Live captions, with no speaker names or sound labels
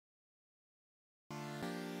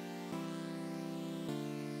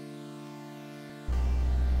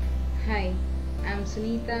Hi, I'm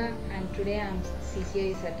Suneetha and today I'm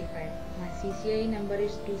CCIE certified. My CCIE number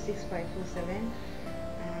is 26547.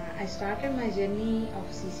 I started my journey of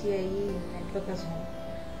CCIE in Networkers Home.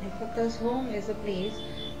 Networkers Home is a place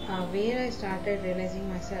where I started realizing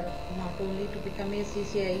myself not only to become a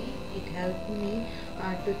CCIE, it helped me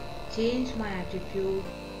to change my attitude,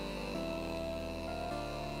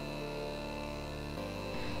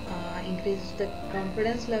 increase the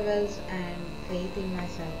confidence levels and faith in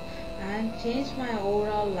myself, and change my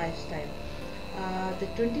overall lifestyle. The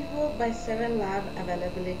 24 by 7 lab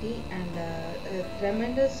availability and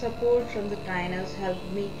tremendous support from the trainers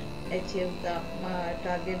helped me to achieve the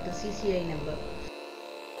target, the CCI number.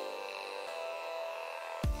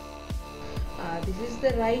 This is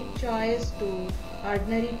the right choice to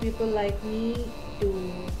ordinary people like me to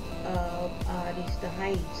reach the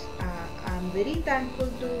heights. I'm very thankful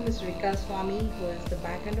to Ms. Rika Swami, who is the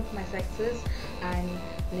backend of my success, and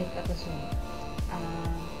Nick Akasumi.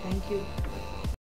 Thank you.